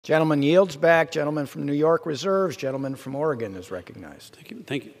Gentleman yields back. Gentleman from New York reserves. Gentleman from Oregon is recognized.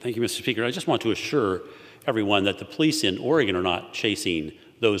 Thank you, Mr. Speaker. I just want to assure everyone that the police in Oregon are not chasing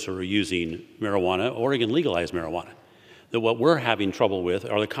those who are using marijuana. Oregon legalized marijuana. That what we're having trouble with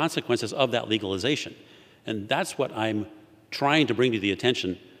are the consequences of that legalization. And that's what I'm trying to bring to the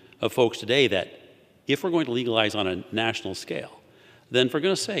attention of folks today, that if we're going to legalize on a national scale, then for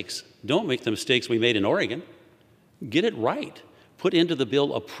goodness sakes, don't make the mistakes we made in Oregon. Get it right. Put into the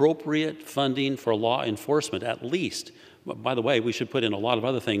bill appropriate funding for law enforcement, at least. By the way, we should put in a lot of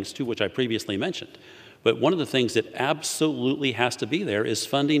other things too, which I previously mentioned. But one of the things that absolutely has to be there is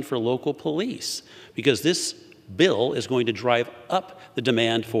funding for local police, because this bill is going to drive up the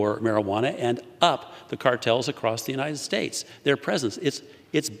demand for marijuana and up the cartels across the United States. Their presence,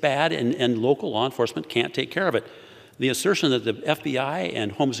 it's bad, and local law enforcement can't take care of it. The assertion that the FBI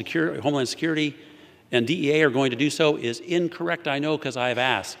and Homeland Security and DEA are going to do so is incorrect, I know, because I've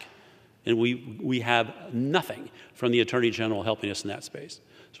asked. And we have nothing from the Attorney General helping us in that space.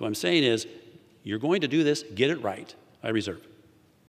 So what I'm saying is, you're going to do this, get it right. I reserve.